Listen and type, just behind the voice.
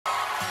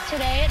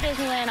Today at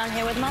Disneyland, I'm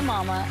here with my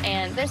mama,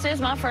 and this is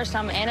my first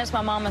time, and it's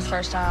my mama's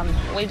first time.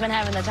 We've been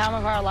having the time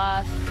of our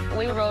life.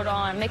 We rode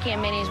on Mickey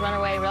and Minnie's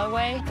Runaway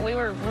Railway. We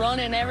were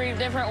running every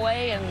different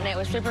way, and it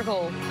was super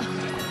cool.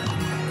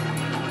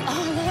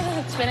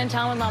 Spending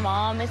time with my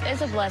mom,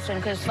 it's a blessing,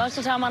 because most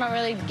of the time I don't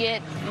really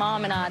get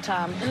mom and I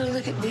time. Oh,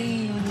 look at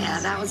these. Yeah,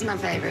 that was my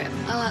favorite.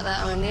 I like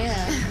that one,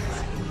 yeah.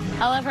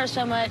 I love her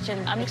so much,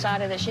 and I'm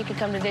excited that she could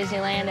come to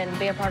Disneyland and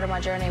be a part of my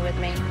journey with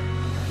me.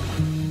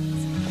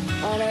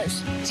 I know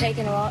it's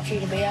taken a lot for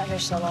you to be out here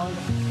so long,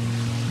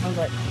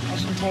 but I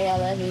just want to tell you I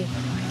love you,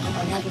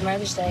 and Happy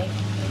Mother's Day.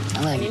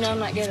 I love you. You know I'm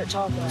not good at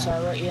talking, so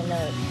I wrote you a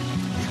note.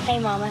 Hey,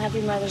 Mama,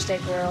 Happy Mother's Day,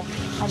 girl.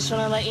 I just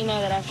want to let you know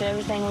that after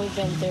everything we've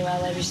been through, I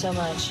love you so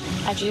much.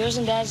 After yours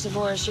and Dad's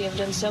divorce, you have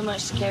done so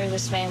much to carry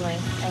this family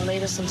and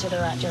lead us into the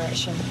right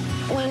direction.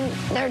 When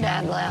their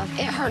dad left,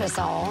 it hurt us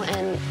all,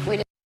 and we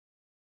didn't.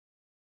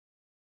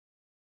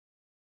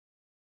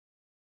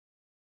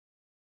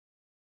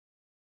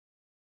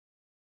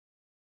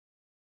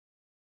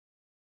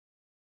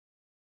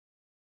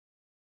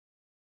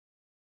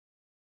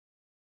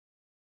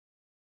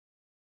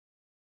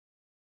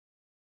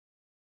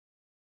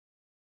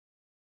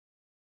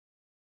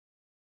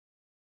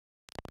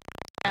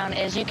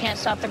 Is You Can't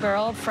Stop the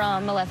Girl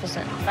from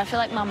Maleficent. I feel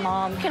like my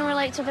mom can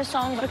relate to this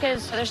song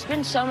because there's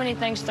been so many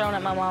things thrown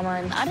at my mama,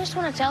 and I just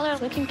want to tell her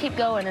we can keep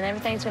going and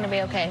everything's going to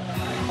be okay.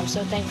 I'm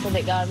so thankful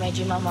that God made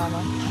you my mama,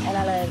 and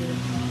I love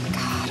you.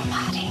 God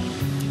almighty.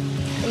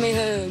 Let me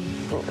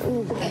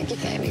hug. Thank you,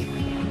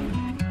 baby.